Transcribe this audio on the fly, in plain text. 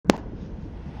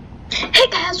Hey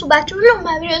guys, welcome back to one of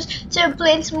my videos. Today we're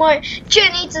playing some more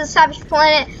Journey to the Savage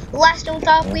Planet. Last time we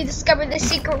thought we discovered the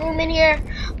secret room in here.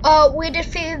 We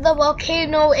defeated the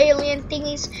volcano alien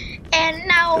thingies, and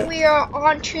now we are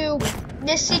on to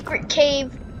this secret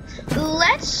cave.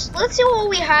 Let's see what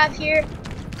we have here,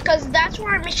 because that's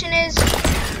where our mission is.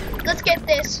 Let's get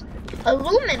this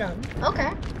aluminum.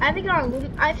 Okay, I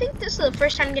think this is the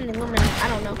first time getting aluminum. I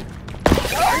don't know.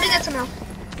 Let me get some health.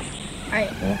 All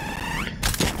right.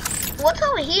 What's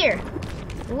over here?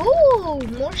 Ooh,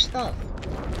 more stuff.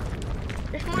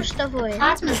 There's more stuff over here.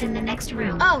 Plasma's in the next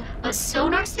room. Oh. But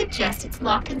sonar suggests it's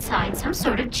locked inside some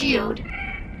sort of geode.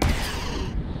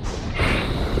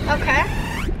 Okay.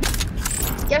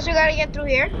 Guess we gotta get through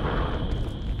here.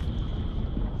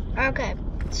 Okay.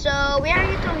 So we gotta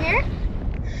get through here.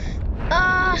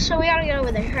 So we gotta get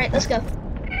over there. Alright, let's go.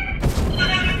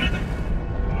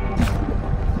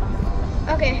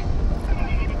 Okay.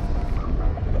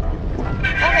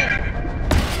 Okay.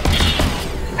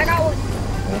 I got one.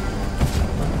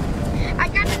 I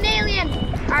got an alien.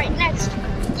 Alright, next.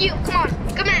 You, come on.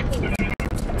 Come at me.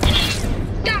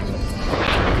 Got him.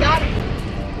 Got him.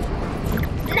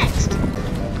 Next.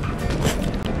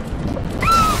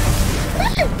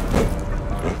 Okay.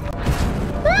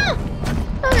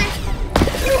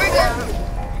 We're good.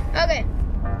 Okay.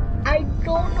 I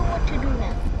don't know what to do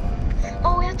now.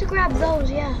 Oh, we have to grab those,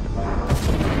 yeah.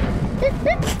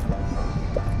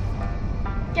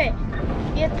 Okay,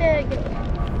 you have to get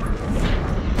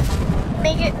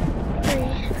make it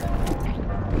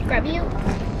 3. Grab you.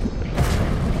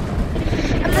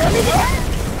 I'm not making it.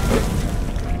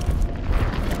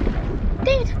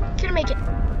 Dang it, couldn't make it.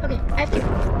 Okay, I have to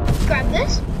grab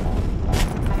this.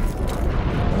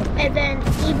 And then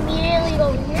immediately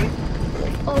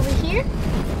over here,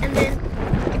 and then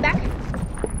get back.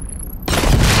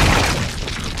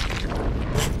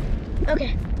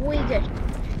 Okay, we good.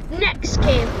 Next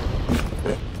cave.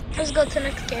 Let's go to the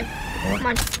next cave. Come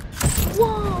on.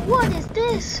 Whoa, what is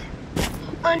this?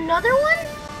 Another one?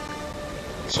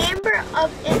 Chamber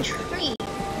of Intrigue.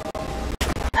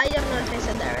 I don't know if I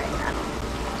said that right. I don't know.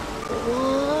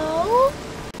 Whoa.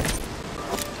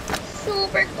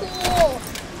 Super cool.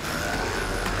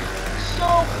 So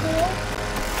cool.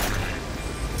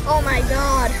 Oh my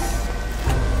god.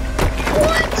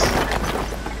 What?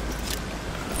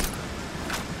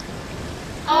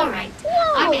 Alright,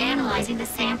 I'm analyzing the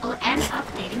sample and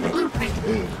updating the blueprint.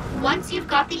 Once you've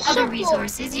got the other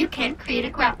resources, you can create a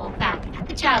grapple back at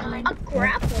the javelin. A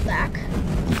grapple back?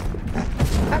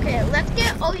 Okay, let's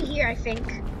get over here, I think.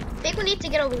 I think we need to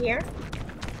get over here.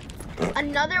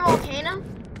 Another volcano?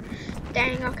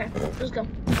 Dang, okay. Let's go.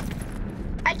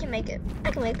 I can make it.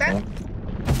 I can make that.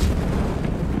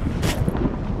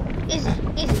 Easy,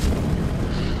 easy.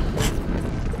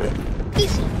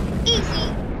 Easy,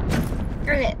 easy.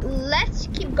 Okay, let's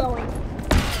keep going.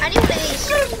 I need one of these.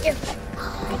 Here.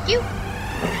 Thank you.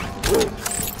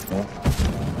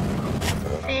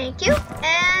 Thank you.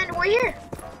 And we're here.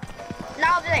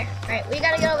 Now over there. Alright, we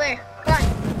gotta get over there. Come on.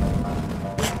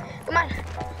 Come on.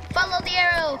 Follow the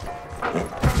arrow.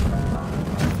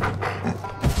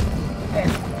 Okay.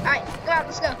 Alright, come on,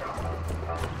 let's go.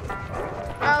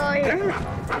 Oh, here.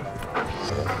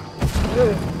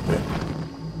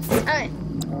 Alright,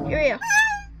 here we go.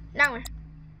 Now we're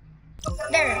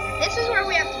there. This is where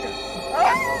we have to go.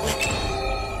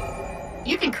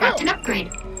 You can craft an upgrade,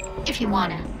 if you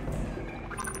wanna.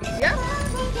 Yep.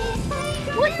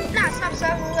 What? Nah, stop.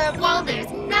 Well, there's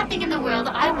nothing in the world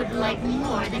I would like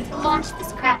more than to launch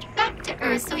this craft back to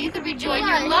Earth so you could rejoin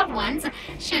your loved ones,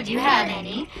 should you have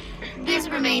any. This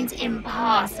remains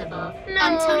impossible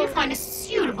until you find a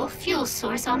suitable fuel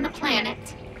source on the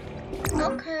planet.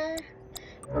 Okay.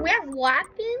 We have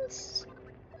weapons?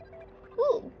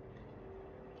 Ooh.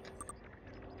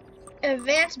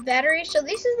 Advanced battery. So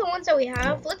these are the ones that we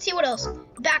have. Let's see what else.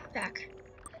 Backpack.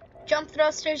 Jump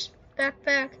thrusters.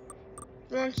 Backpack.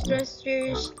 Launch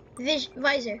thrusters.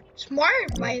 Visor.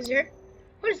 Smart visor.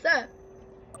 What is that?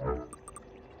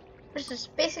 What's this?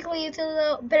 Basically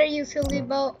utility. Better utility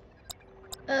belt.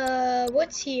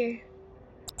 What's here?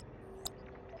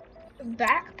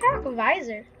 Backpack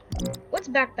visor. What's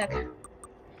backpack?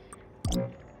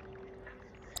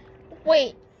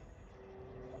 Wait.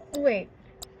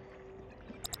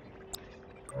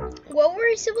 What were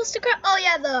we supposed to grab? Oh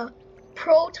yeah, the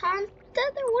proton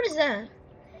tether? What is that?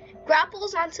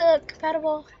 Grapples onto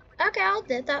compatible. Okay, I'll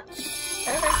do that.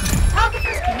 Okay.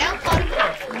 Officers can now plot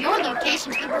Earth. Your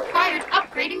location to the required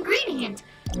upgrade ingredient.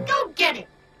 Go get it.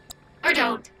 Or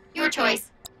don't. Your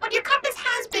choice. But your compass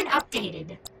has been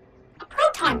updated. A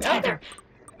proton tether.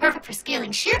 Perfect for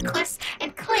scaling sheer cliffs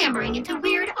and clambering into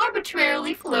weird arbitrary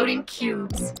arbitrarily floating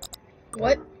cubes.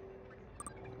 What?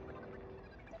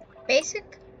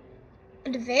 Basic?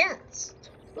 Advanced.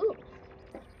 Ooh.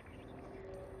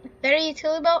 Better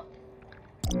utility belt?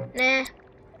 Nah.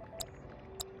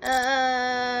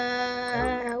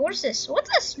 What's this? What's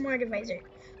a smart advisor?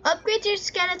 Upgrade your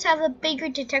scanner to have a bigger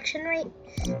detection rate?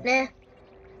 Nah.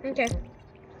 Okay.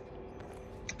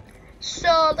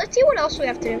 So, let's see what else we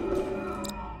have to do.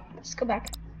 Let's go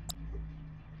back.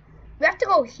 We have to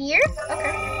go here?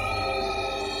 Okay.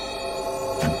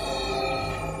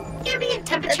 Ambient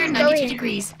temperature 92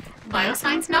 degrees. Vital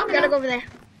signs We gotta nominal. go over there.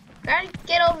 Gotta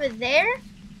get over there.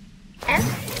 F.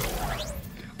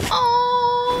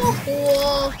 Oh,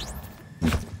 cool.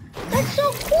 That's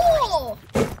so cool.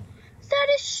 That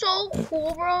is so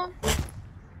cool, bro.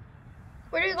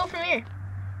 Where do we go from here?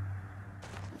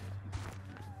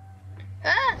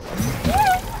 Ah.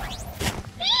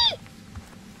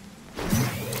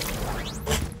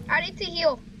 I need to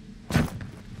heal.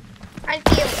 I need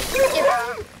to heal.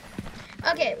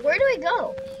 Okay, where do we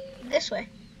go? This way.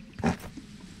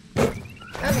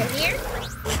 Okay, here.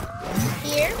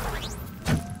 Here.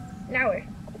 Now we're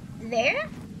there.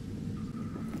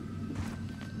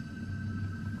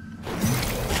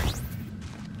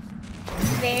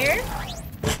 There.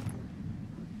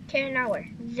 Okay, now we're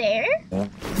there.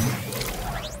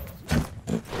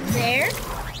 There.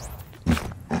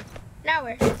 Now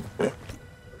we're.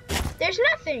 There's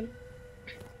nothing.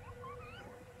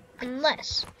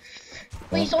 Unless.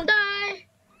 Please don't die.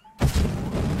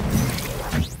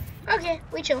 Okay,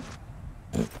 we chill.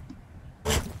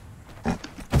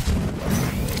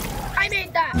 I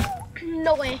made that.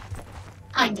 No way.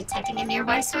 I'm detecting a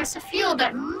nearby source of fuel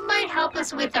that might help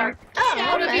us with our Oh, get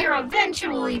out of okay. here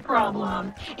eventually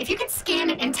problem. If you can scan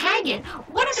it and tag it,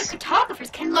 one of the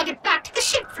cartographers can lug it back to the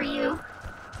ship for you.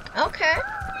 Okay.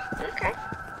 Okay.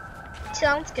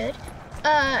 Sounds good.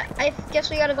 I guess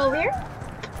we gotta go over here.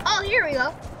 Oh, here we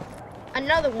go.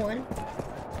 Another one.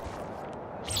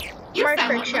 You Marker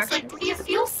found what looks extraction. like to be a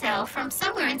fuel cell from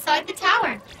somewhere inside the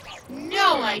tower.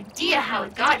 No idea how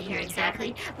it got here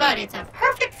exactly, but it's a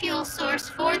perfect fuel source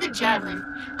for the Javelin.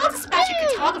 I'll dispatch a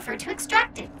cartographer to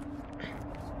extract it.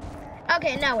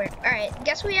 Okay, now we're. Alright,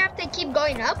 guess we have to keep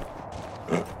going up.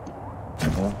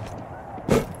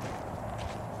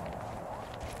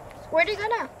 Where do you go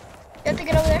now? You have to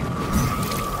get over there.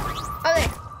 Oh,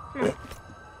 there. Come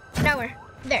on. Now we're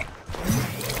there.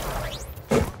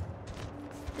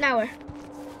 Now we're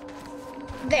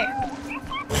there.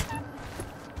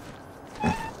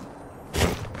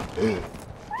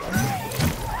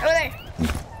 Over there.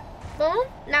 Boom.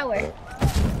 Now we're.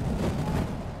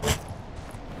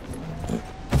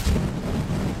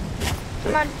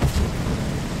 Come on.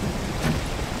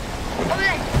 Over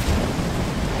there.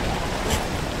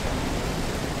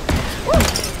 Woo.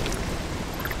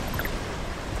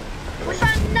 We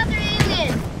found another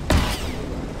alien.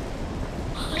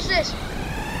 What's this?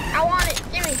 I want it.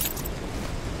 Give me.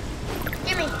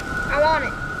 Give me. I want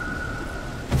it.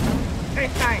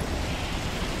 Alright, fine.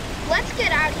 Let's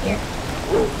get out of here.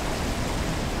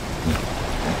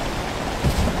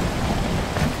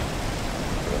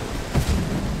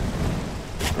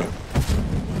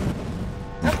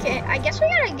 Okay, I guess we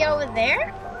gotta get over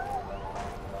there.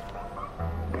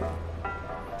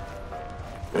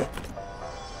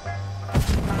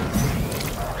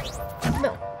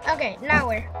 Boom. Okay, now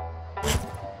we're.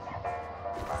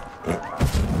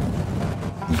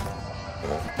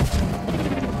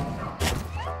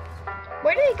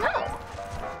 Where did he go?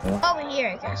 Over here,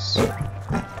 I guess.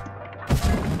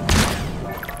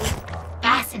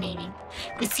 Fascinating.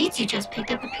 The seeds you just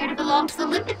picked up appear to belong to the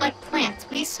limpet-like plants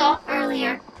we saw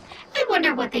earlier. I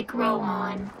wonder what they grow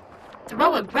on.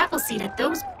 Throw a grapple seed at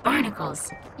those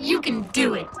barnacles. You can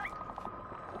do it.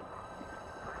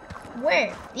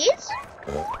 Where? These?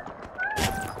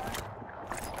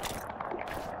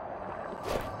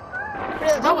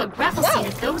 Throw a grapple seed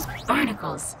at those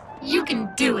barnacles. You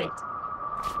can do it.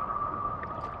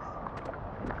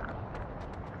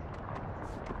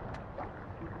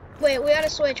 Wait, we gotta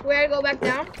switch. We gotta go back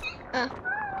down.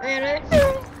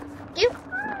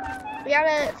 We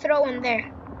gotta throw one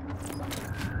there.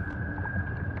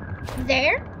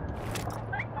 There.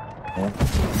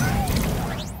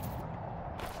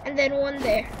 And then one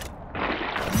there.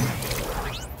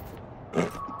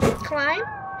 Climb.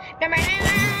 Never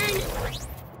mind.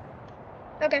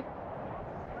 Okay.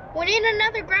 We need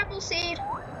another grapple seed.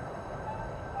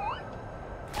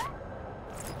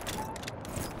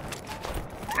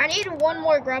 I need one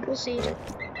more grapple seed.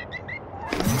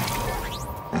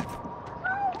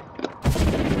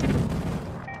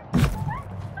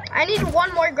 I need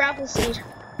one more grapple seed.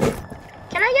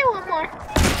 Can I I get one more.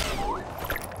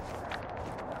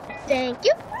 Thank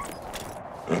you.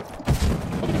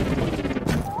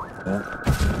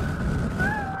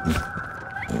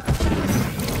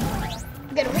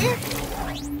 Get over here.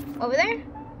 Over there.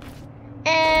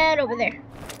 And over there.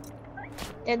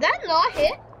 Did that not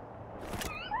hit?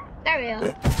 There we go.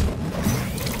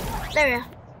 There we go.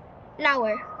 Now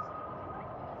where?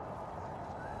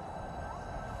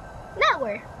 Now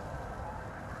where?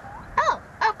 Oh,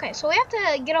 okay. So we have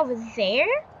to get over there.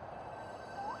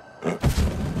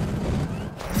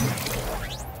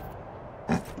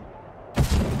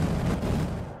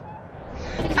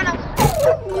 Oh no.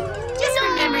 Just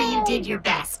remember you did your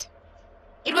best.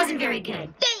 It wasn't very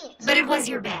good, Dang it. but it was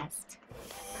your best.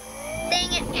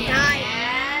 Dang it.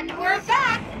 And we're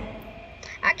back.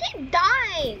 I keep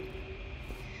dying.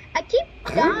 I keep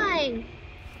dying.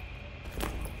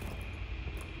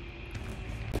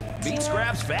 Meat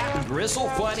scraps, fat, and gristle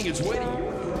finding its way to you.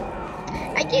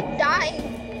 I keep dying.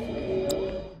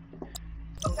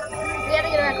 We gotta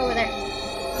get back over there.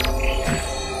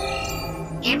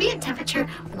 Ambient temperature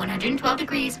 112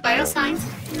 degrees. Vital signs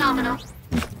nominal.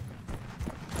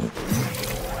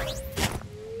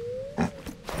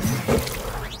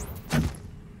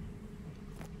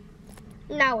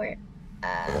 Now we're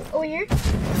over here.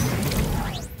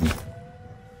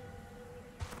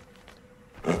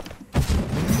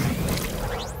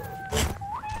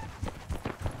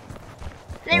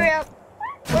 There we go.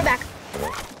 We're back.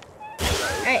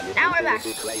 Alright, now we're back.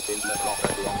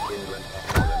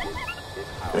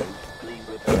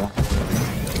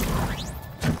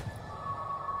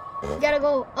 We gotta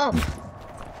go up.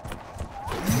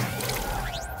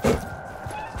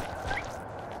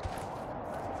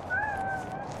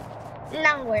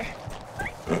 Now where?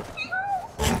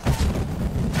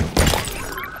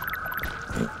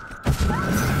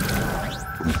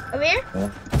 Over here?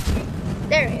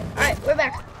 There we go. Alright, we're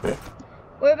back.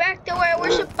 We're back to where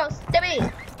we're supposed to be.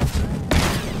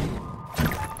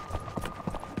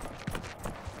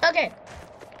 Okay.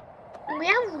 We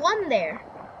have one there.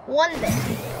 One there.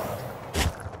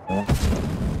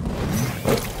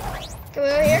 Can we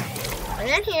go here? And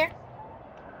then here.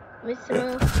 We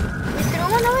throw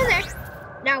one over there.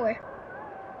 Now where?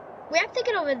 We have to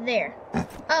get over there.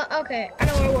 Oh, okay. I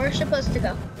know where we're supposed to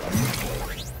go.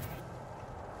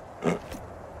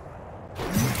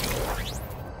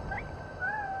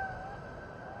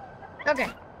 Okay.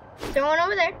 Throw one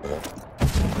over there.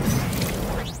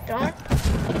 Throw one.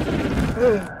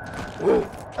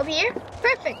 Over here?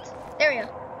 Perfect. There we go.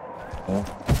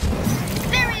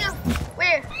 There we go.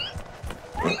 Where?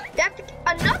 We have to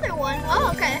another one.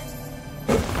 Oh, okay.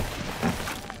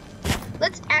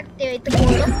 Let's activate the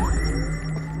portal.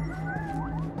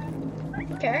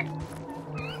 Okay.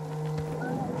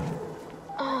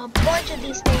 Oh, a bunch of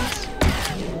these things.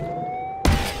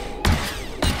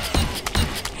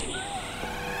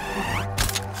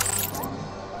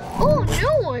 Oh,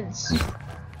 new ones.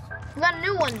 We got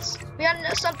new ones. We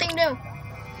got something new.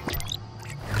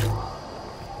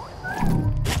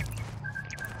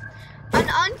 An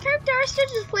uncharacteristic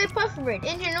display pufferbird,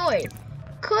 Ingenuity,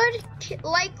 could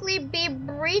likely be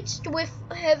breached with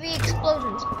heavy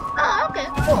explosions. Oh, okay,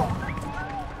 cool.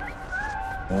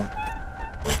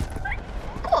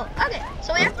 Cool, okay.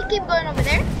 So we have to keep going over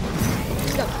there.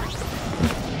 Let's go.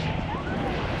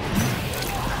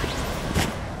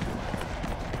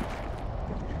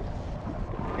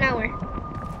 Now where?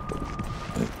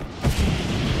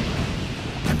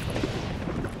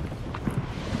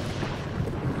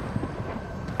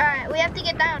 Alright, we have to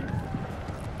get down.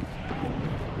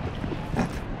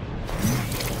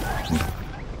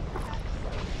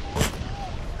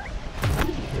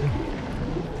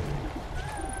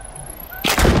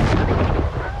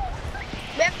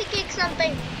 We have to kick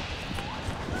something.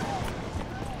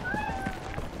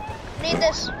 Need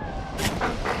this.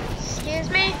 Excuse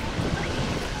me.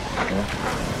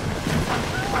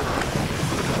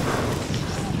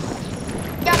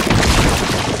 Got it.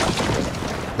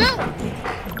 Boom!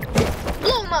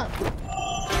 Blow him up.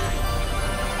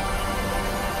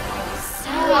 So,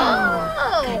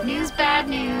 Whoa. good news, bad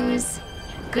news.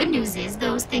 Good news is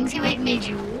those things you ate made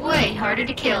you way harder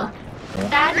to kill.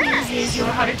 Bad news is you're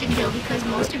harder to kill because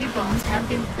most of your bones have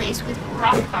been placed with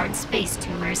rock-hard space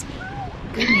tumors.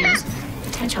 Good news,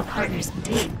 potential partners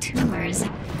dig tumors.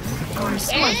 Or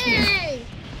so I hear. Hey.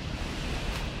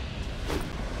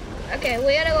 Okay,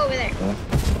 we gotta go over there.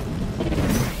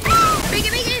 Make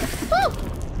it, make it! Woo!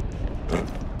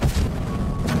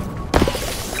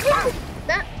 Woo!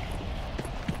 That.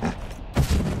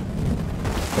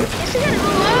 Yes, we gotta go.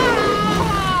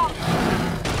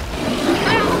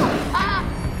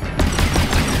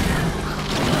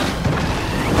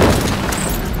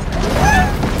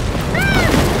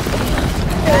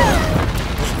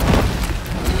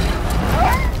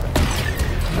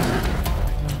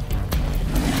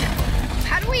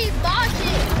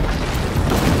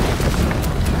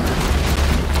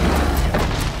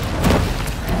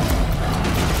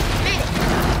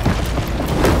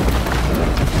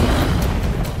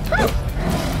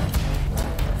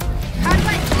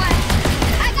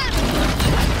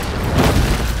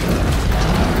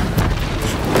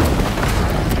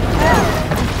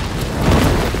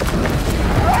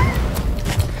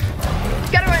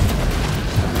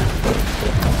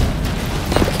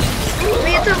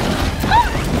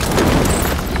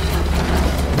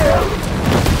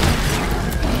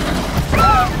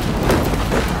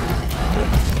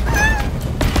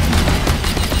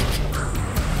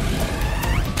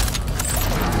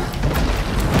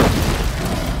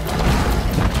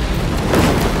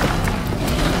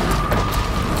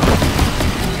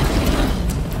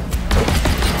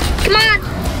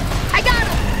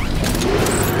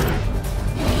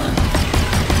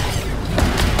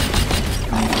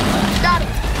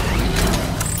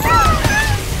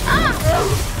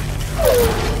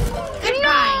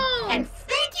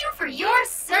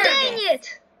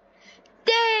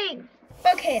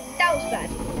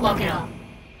 Walk it off.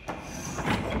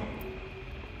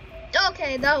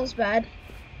 Okay, that was bad.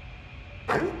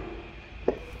 That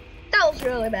was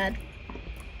really bad.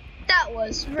 That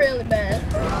was really bad.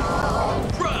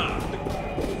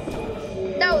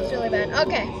 That was really bad.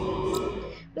 Okay.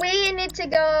 We need to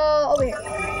go over here.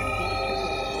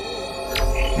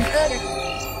 Okay.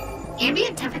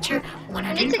 Ambient temperature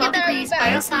 112 degrees.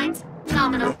 Vital signs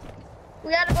nominal.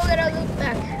 We gotta go get our loot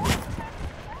back.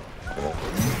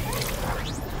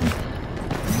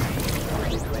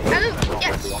 Our loot,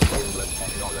 yes.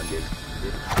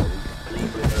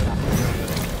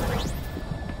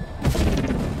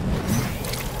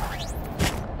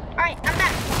 Alright, I'm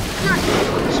back. Come on,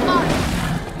 spawn.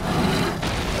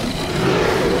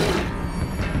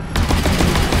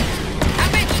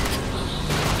 I'm ready.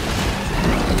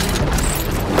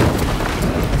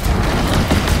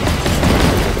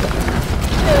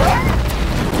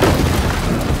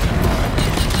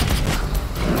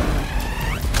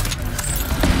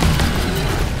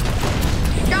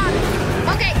 Got it.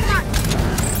 Okay, come on.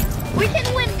 We can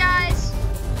win, guys.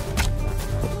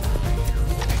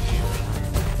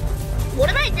 What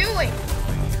am I doing?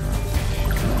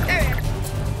 There we go.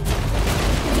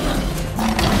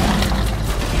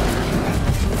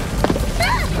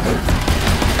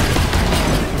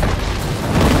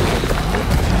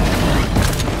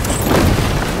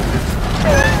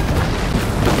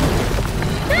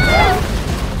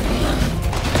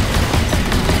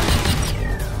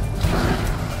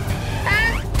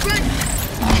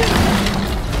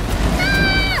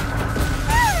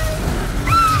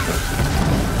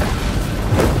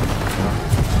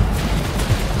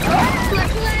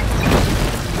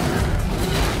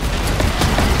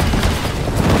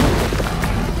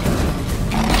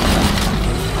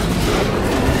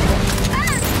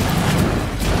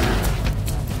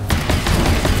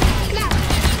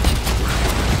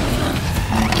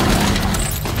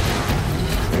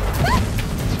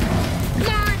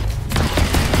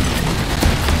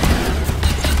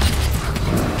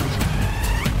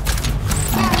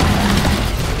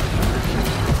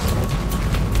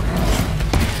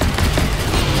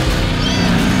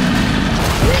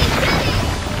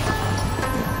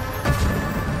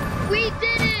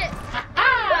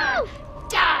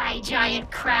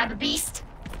 Giant crab beast.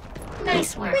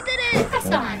 Nice work. We did it. Press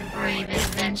on, brave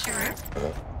adventurer.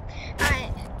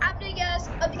 Alright, after you guys,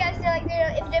 hope you guys did like the video.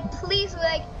 If you did, please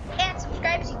like and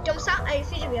subscribe so you don't miss out on your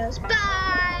future videos.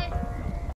 Bye!